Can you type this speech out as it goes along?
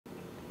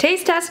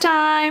Taste test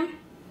time.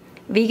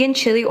 Vegan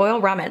chili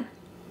oil ramen.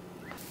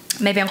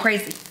 Maybe I'm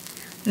crazy.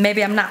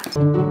 Maybe I'm not.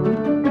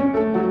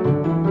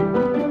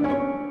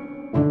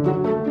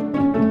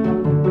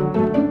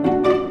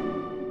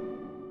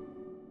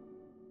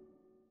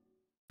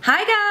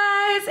 Hi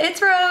guys, it's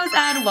Rose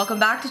and welcome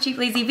back to Cheap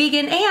Lazy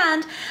Vegan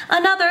and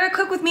another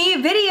cook with me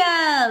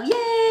video.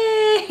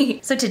 Yay!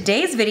 So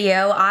today's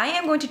video, I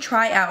am going to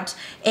try out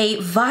a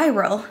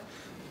viral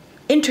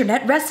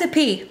internet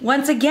recipe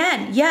once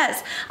again.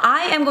 Yes,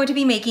 I am going to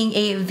be making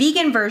a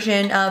vegan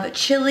version of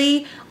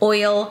chili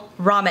oil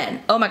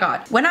ramen. Oh my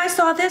god. When I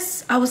saw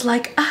this, I was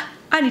like,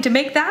 I need to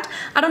make that.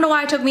 I don't know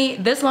why it took me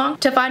this long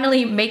to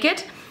finally make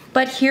it,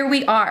 but here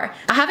we are.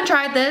 I haven't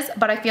tried this,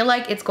 but I feel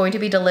like it's going to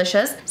be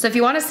delicious. So if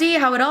you want to see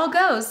how it all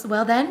goes,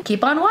 well then,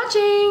 keep on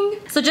watching.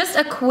 So just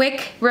a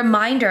quick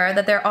reminder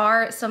that there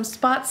are some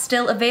spots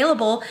still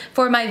available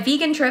for my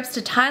vegan trips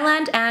to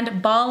Thailand and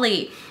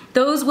Bali.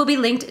 Those will be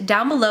linked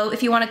down below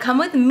if you want to come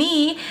with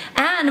me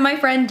and my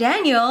friend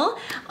Daniel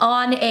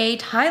on a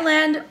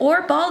Thailand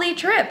or Bali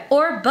trip,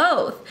 or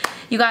both.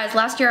 You guys,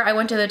 last year I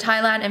went to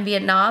Thailand and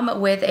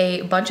Vietnam with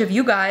a bunch of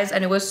you guys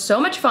and it was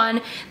so much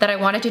fun that I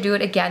wanted to do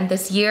it again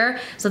this year.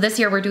 So this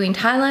year we're doing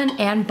Thailand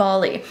and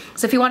Bali.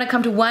 So if you want to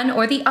come to one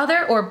or the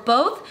other or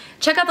both,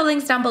 check out the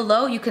links down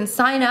below. You can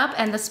sign up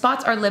and the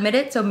spots are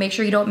limited, so make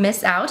sure you don't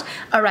miss out.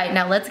 All right,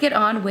 now let's get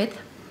on with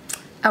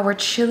our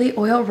chili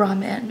oil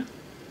ramen.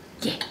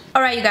 Yeah.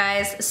 All right, you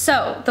guys,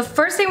 so the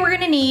first thing we're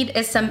gonna need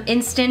is some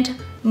instant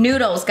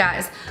noodles,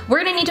 guys.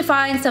 We're gonna need to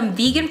find some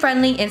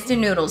vegan-friendly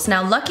instant noodles.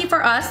 Now, lucky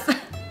for us,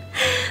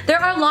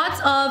 there are lots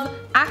of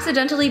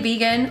accidentally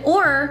vegan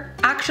or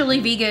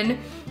actually vegan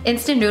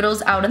instant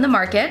noodles out in the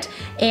market,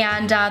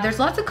 and there's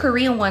lots of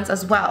Korean ones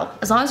as well.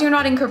 As long as you're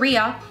not in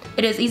Korea,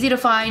 it is easy to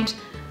find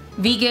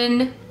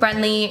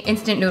vegan-friendly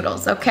instant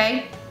noodles,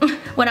 okay?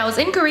 When I was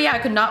in Korea, I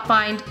could not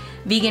find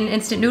vegan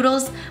instant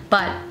noodles,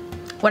 but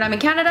when I'm in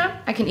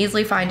Canada, I can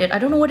easily find it. I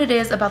don't know what it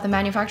is about the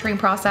manufacturing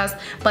process,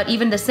 but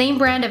even the same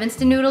brand of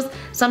instant noodles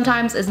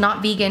sometimes is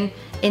not vegan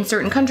in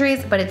certain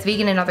countries, but it's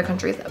vegan in other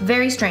countries.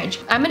 Very strange.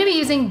 I'm gonna be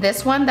using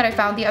this one that I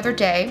found the other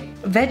day,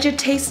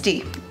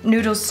 Veggie-Tasty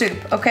noodle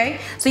soup, okay?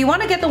 So you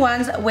wanna get the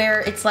ones where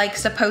it's like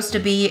supposed to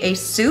be a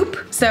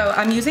soup. So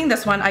I'm using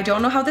this one. I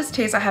don't know how this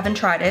tastes. I haven't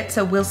tried it,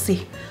 so we'll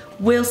see.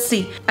 We'll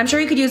see. I'm sure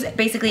you could use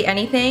basically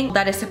anything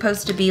that is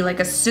supposed to be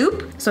like a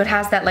soup. So it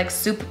has that like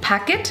soup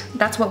packet.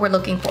 That's what we're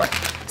looking for.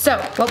 So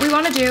what we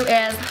want to do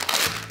is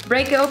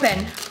break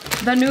open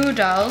the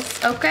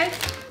noodles, okay?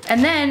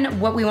 And then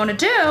what we want to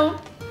do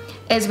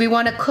is we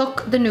want to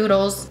cook the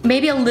noodles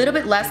maybe a little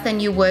bit less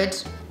than you would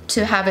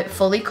to have it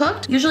fully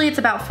cooked. Usually it's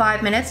about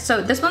 5 minutes.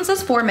 So this one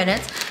says 4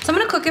 minutes. So I'm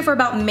gonna cook it for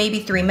about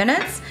maybe 3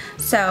 minutes.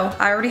 So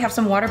I already have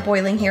some water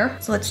boiling here.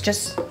 So let's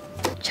just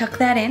chuck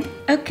that in.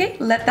 Okay,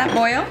 let that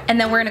boil. And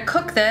then we're gonna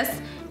cook this.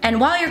 And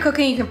while you're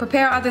cooking, you can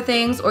prepare other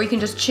things or you can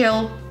just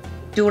chill,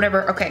 do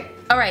whatever. Okay.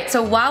 All right,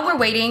 so while we're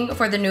waiting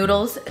for the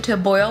noodles to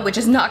boil, which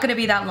is not gonna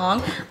be that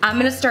long, I'm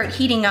gonna start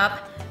heating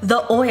up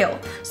the oil.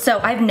 So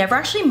I've never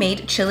actually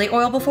made chili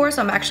oil before,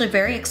 so I'm actually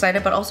very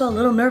excited, but also a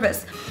little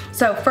nervous.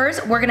 So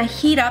first, we're gonna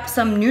heat up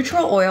some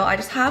neutral oil. I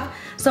just have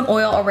some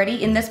oil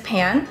already in this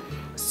pan.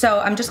 So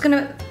I'm just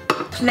gonna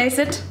place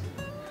it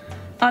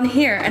on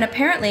here. And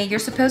apparently you're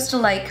supposed to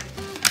like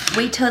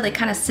wait till it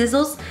kind of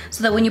sizzles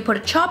so that when you put a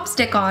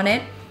chopstick on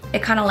it,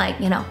 it kind of like,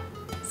 you know,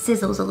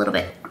 sizzles a little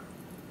bit.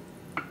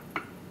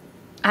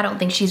 I don't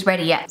think she's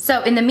ready yet.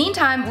 So in the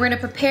meantime, we're gonna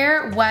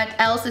prepare what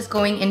else is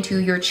going into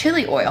your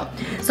chili oil.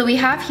 So we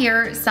have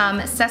here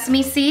some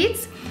sesame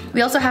seeds.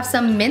 We also have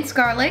some minced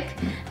garlic.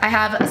 I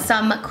have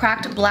some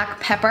cracked black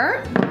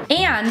pepper.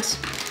 And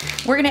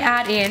we're gonna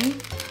add in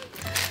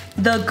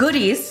the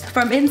goodies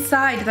from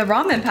inside the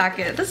ramen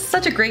packet. This is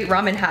such a great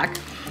ramen hack.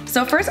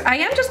 So first, I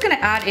am just gonna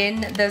add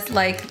in this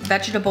like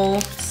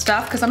vegetable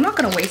stuff because I'm not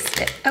gonna waste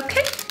it,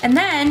 okay? And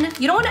then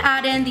you don't wanna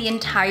add in the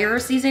entire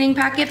seasoning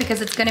packet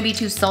because it's gonna be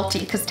too salty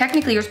because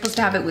technically you're supposed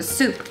to have it with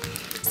soup.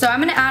 So I'm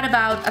gonna add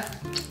about,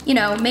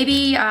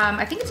 maybe,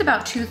 I think it's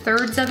about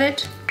 2/3 of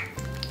it.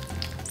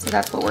 So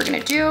that's what we're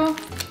gonna do.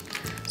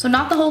 So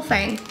not the whole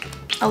thing,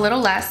 a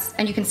little less,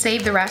 and you can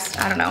save the rest,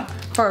 I don't know,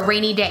 for a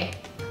rainy day.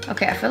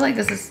 Okay, I feel like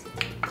this is,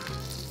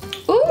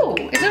 ooh,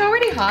 is it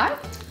already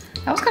hot?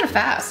 That was kind of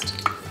fast.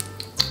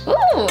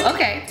 Ooh,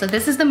 okay. So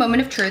this is the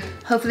moment of truth.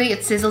 Hopefully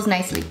it sizzles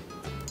nicely.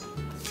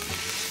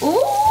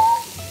 Ooh.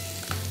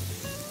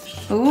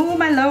 Oh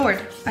my lord.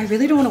 I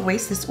really don't want to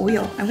waste this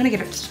oil. I'm gonna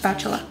get a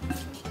spatula.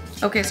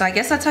 Okay, so I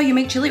guess that's how you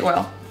make chili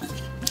oil.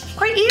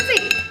 Quite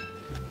easy.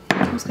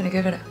 I'm just gonna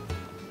give it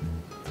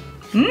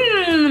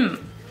a...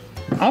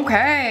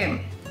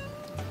 Okay.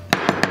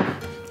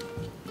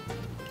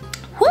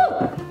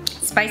 Woo!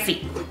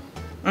 Spicy.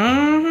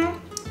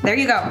 There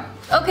you go.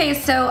 Okay,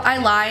 so I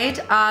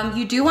lied.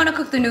 You do want to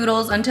cook the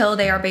noodles until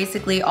they are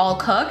basically all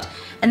cooked.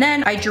 And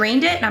then I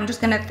drained it and I'm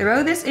just gonna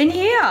throw this in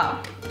here.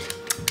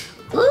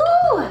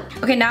 Ooh!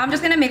 Okay, now I'm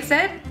just gonna mix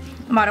it.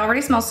 Oh, it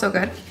already smells so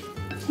good.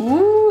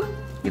 Ooh,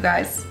 you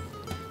guys,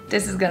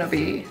 this is gonna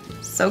be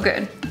so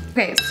good.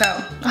 Okay,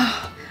 so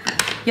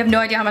You have no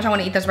idea how much I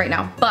wanna eat this right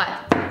now, but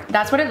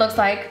that's what it looks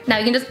like. Now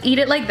you can just eat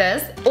it like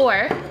this,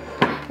 or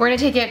we're gonna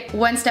take it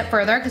one step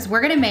further because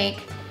we're gonna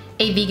make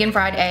a vegan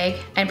fried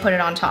egg and put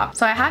it on top.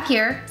 So I have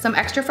here some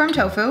extra firm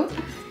tofu.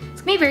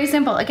 It's gonna be very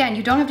simple. Again,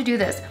 you don't have to do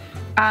this.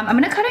 I'm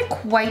gonna cut it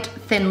quite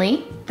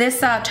thinly. This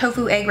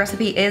tofu egg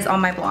recipe is on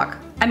my blog.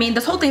 I mean,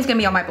 this whole thing's gonna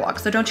be on my blog,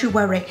 so don't you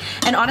worry.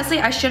 And honestly,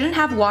 I shouldn't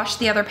have washed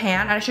the other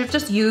pan. I should have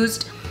just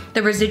used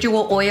the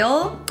residual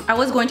oil. I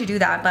was going to do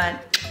that,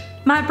 but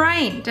my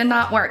brain did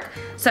not work.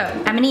 So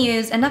I'm gonna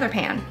use another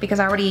pan because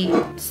I already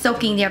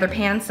soaking the other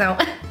pan, so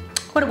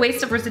what a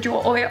waste of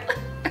residual oil.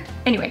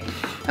 Anyway,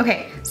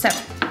 okay, so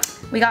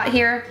we got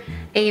here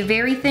a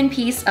very thin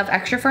piece of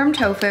extra firm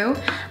tofu.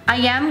 I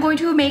am going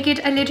to make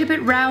it a little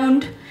bit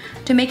round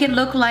to make it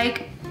look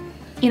like,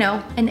 you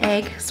know, an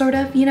egg, sort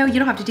of. You know, you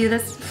don't have to do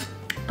this,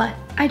 but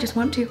I just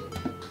want to.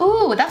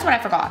 Ooh, that's what I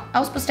forgot. I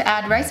was supposed to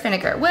add rice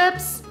vinegar.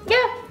 Whoops.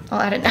 Yeah,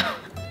 I'll add it now.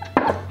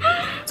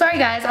 Sorry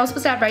guys, I was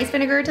supposed to add rice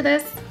vinegar to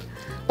this,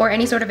 or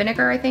any sort of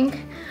vinegar, I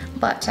think,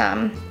 but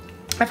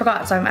I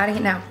forgot, so I'm adding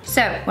it now.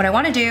 So what I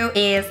wanna do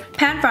is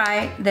pan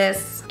fry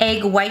this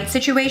egg white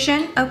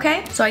situation,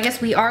 okay? So I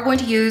guess we are going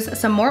to use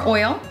some more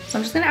oil. So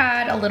I'm just gonna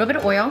add a little bit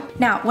of oil.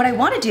 Now, what I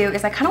wanna do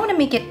is I kinda wanna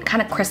make it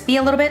kinda crispy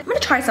a little bit. I'm gonna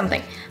try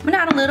something. I'm gonna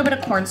add a little bit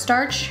of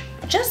cornstarch,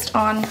 just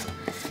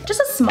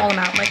a small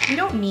amount, like we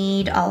don't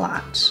need a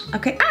lot,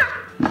 okay?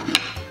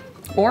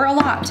 Or a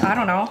lot, I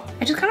don't know.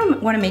 I just kinda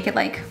wanna make it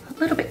like a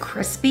little bit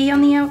crispy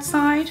on the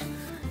outside.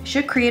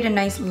 Should create a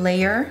nice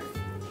layer,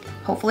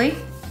 hopefully.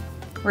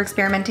 We're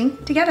experimenting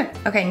together.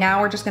 Okay,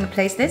 now we're just gonna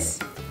place this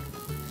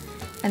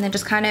and then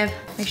just kind of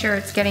make sure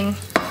it's getting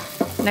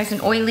nice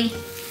and oily.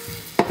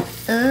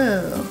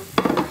 Ooh.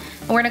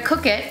 And we're gonna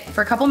cook it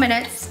for a couple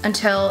minutes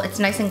until it's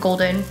nice and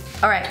golden.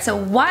 All right, so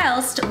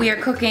whilst we are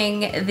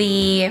cooking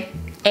the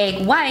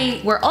egg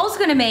white, we're also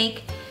gonna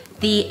make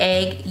the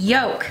egg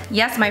yolk.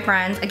 Yes, my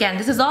friends, again,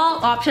 this is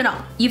all optional.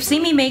 You've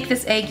seen me make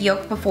this egg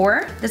yolk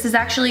before. This is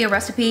actually a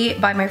recipe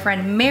by my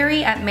friend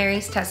Mary at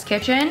Mary's Test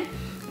Kitchen.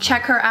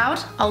 Check her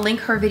out. I'll link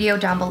her video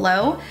down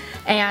below.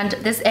 And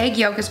this egg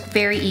yolk is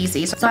very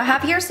easy. So I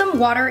have here some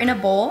water in a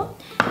bowl,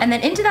 and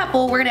then into that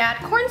bowl we're gonna add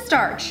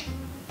cornstarch.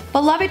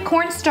 Beloved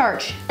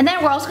cornstarch. And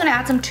then we're also gonna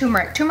add some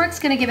turmeric. Turmeric's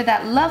gonna give it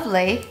that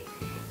lovely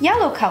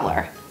yellow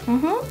color.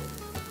 And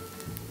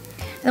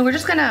then we're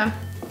just gonna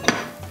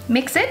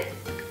mix it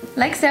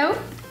like so.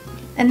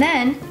 And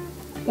then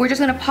we're just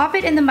gonna pop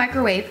it in the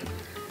microwave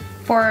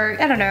for,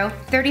 I don't know,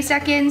 30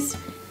 seconds,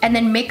 and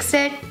then mix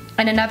it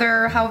in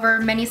another however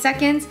many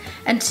seconds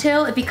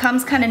until it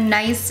becomes kind of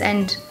nice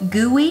and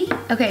gooey.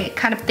 Okay, it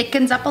kind of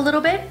thickens up a little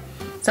bit.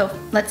 So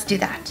let's do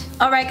that.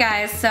 All right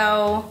guys,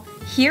 so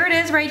here it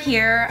is right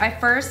here. I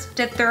first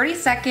did 30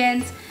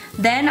 seconds,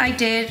 then I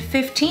did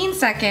 15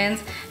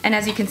 seconds, and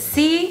as you can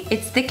see,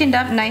 it's thickened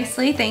up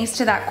nicely thanks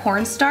to that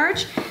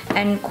cornstarch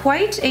and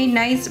quite a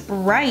nice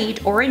bright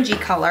orangey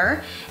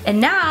color.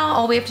 And now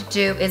all we have to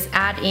do is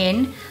add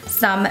in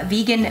some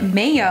vegan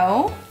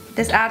mayo.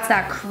 This adds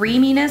that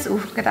creaminess. Ooh,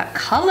 look at that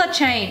color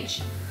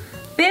change.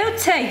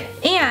 Beauty.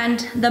 And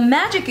the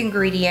magic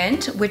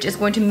ingredient, which is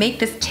going to make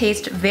this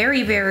taste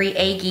very, very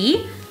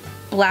eggy,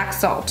 black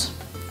salt.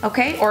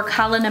 Okay, or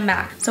kala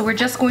namak. So we're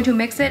just going to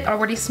mix it.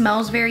 Already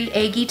smells very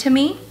eggy to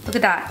me. Look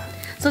at that.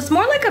 So it's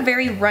more like a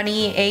very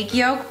runny egg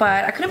yolk,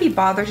 but I couldn't be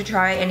bothered to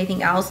try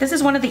anything else. This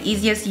is one of the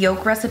easiest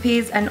yolk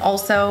recipes, and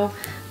also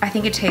I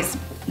think it tastes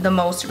the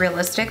most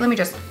realistic. Let me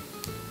just,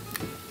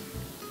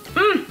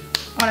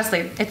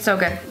 honestly, it's so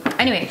good.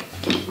 Anyway,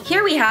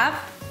 here we have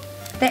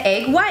the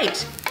egg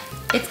white.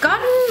 It's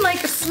gotten like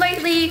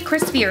slightly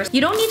crispier.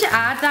 You don't need to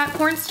add that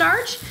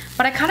cornstarch,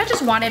 but I kind of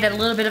just wanted a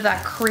little bit of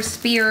that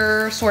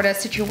crispier sort of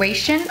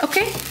situation,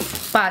 okay?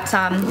 But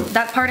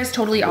that part is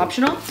totally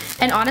optional.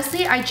 And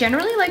honestly, I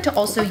generally like to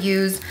also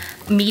use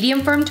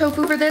medium firm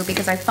tofu for this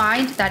because I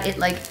find that it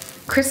like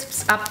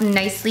crisps up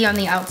nicely on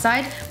the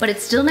outside, but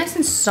it's still nice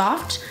and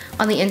soft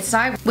on the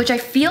inside, which I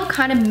feel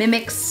kind of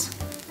mimics,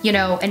 you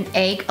know, an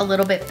egg a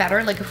little bit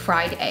better, like a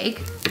fried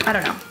egg. I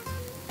don't know.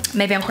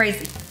 Maybe I'm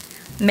crazy.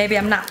 Maybe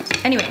I'm not.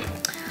 Anyway,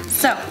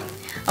 so,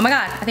 oh my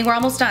God, I think we're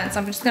almost done. So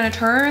I'm just gonna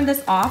turn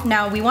this off.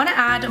 Now we wanna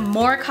add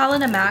more kala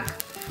namak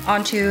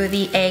onto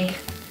the egg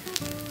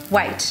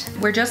white.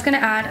 We're just gonna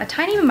add a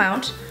tiny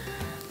amount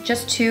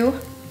just to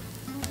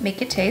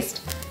make it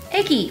taste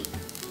eggy.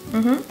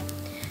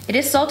 It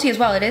is salty as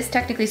well. It is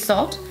technically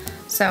salt.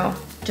 So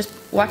just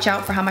watch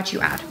out for how much you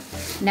add.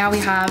 Now we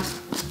have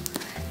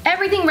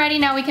everything ready.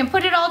 Now we can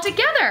put it all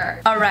together.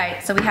 All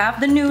right, so we have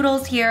the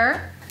noodles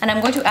here. And I'm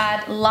going to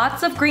add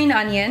lots of green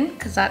onion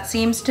because that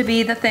seems to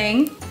be the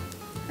thing.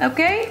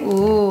 Okay,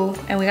 ooh,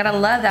 and we gotta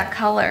love that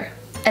color.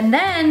 And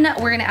then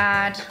we're gonna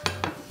add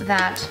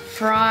that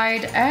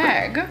fried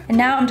egg. And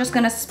now I'm just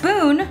gonna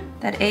spoon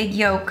that egg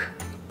yolk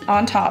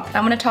on top.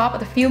 I'm gonna top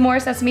with a few more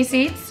sesame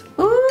seeds.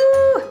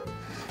 Ooh,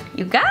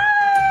 you guys,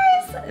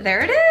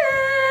 there it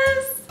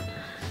is.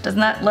 Doesn't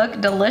that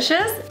look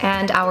delicious?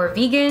 And our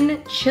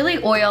vegan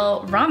chili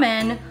oil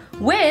ramen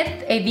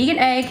with a vegan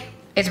egg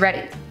is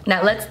ready.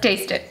 Now let's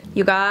taste it.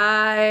 You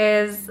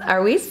guys,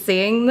 are we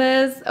seeing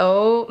this?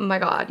 Oh my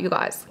God, you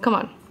guys, come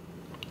on.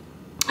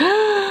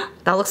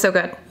 That looks so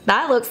good.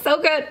 That looks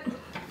so good.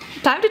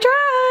 Time to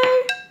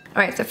try.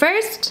 All right, so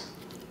first,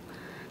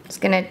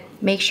 just gonna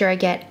make sure I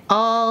get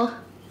all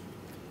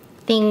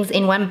things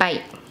in one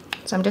bite.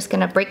 So I'm just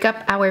gonna break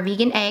up our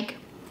vegan egg.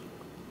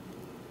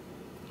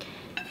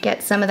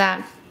 Get some of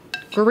that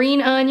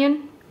green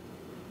onion.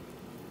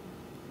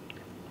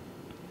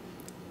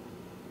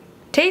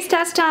 Taste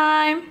test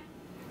time.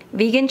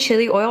 Vegan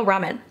chili oil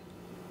ramen.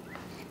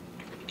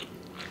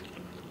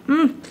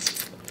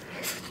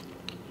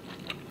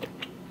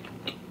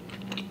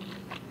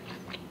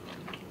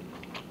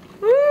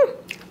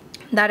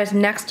 That is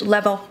next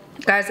level.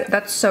 Guys,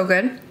 that's so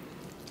good.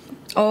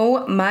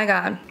 Oh my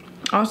God.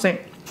 Honestly,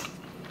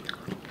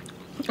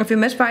 if you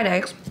miss fried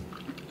eggs,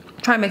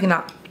 try making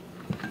that.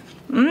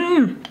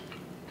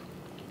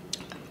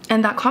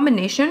 And that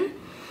combination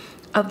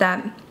of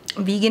that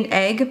vegan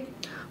egg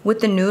with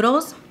the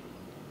noodles,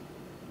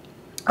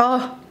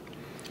 oh,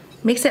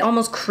 makes it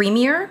almost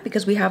creamier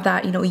because we have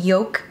that, you know,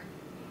 yolk.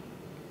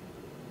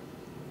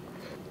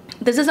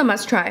 This is a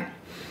must try.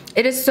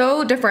 It is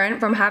so different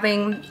from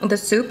having the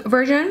soup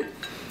version,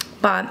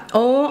 but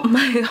oh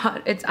my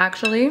God, it's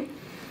actually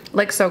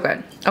like so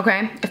good,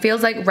 okay? It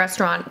feels like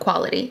restaurant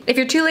quality. If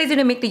you're too lazy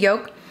to make the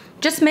yolk,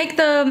 just make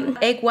the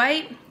egg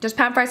white, just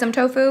pan fry some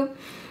tofu,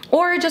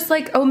 or just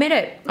like omit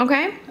it,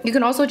 okay? You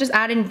can also just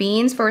add in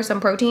beans for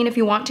some protein if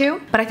you want to,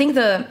 but I think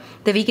the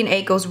vegan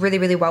egg goes really,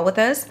 really well with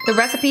this. The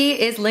recipe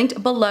is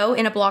linked below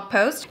in a blog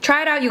post.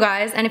 Try it out, you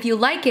guys, and if you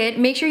like it,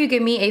 make sure you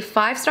give me a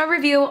 5-star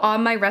review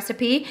on my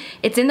recipe.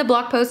 It's in the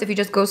blog post. If you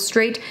just go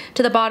straight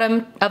to the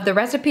bottom of the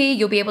recipe,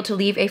 you'll be able to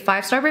leave a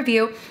 5-star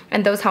review,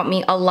 and those help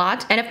me a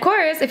lot. And of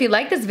course, if you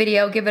like this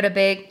video, give it a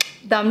big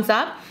thumbs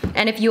up.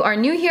 And if you are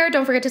new here,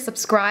 don't forget to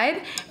subscribe,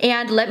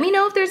 and let me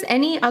know if there's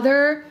any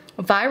other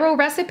viral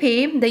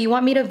recipe that you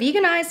want me to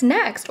veganize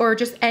next, or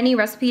just any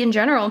recipe in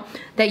general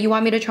that you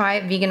want me to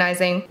try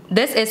veganizing.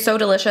 This is so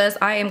delicious.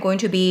 I am going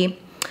to be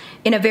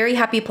in a very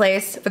happy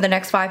place for the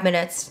next 5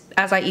 minutes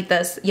as I eat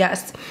this,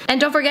 yes. And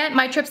don't forget,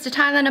 my trips to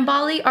Thailand and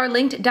Bali are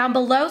linked down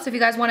below, so if you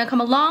guys want to come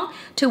along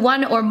to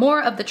one or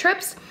more of the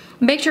trips,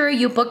 make sure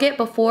you book it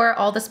before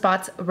all the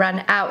spots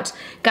run out.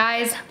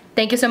 Guys,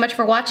 thank you so much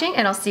for watching,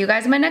 and I'll see you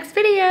guys in my next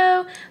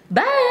video.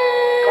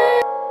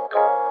 Bye!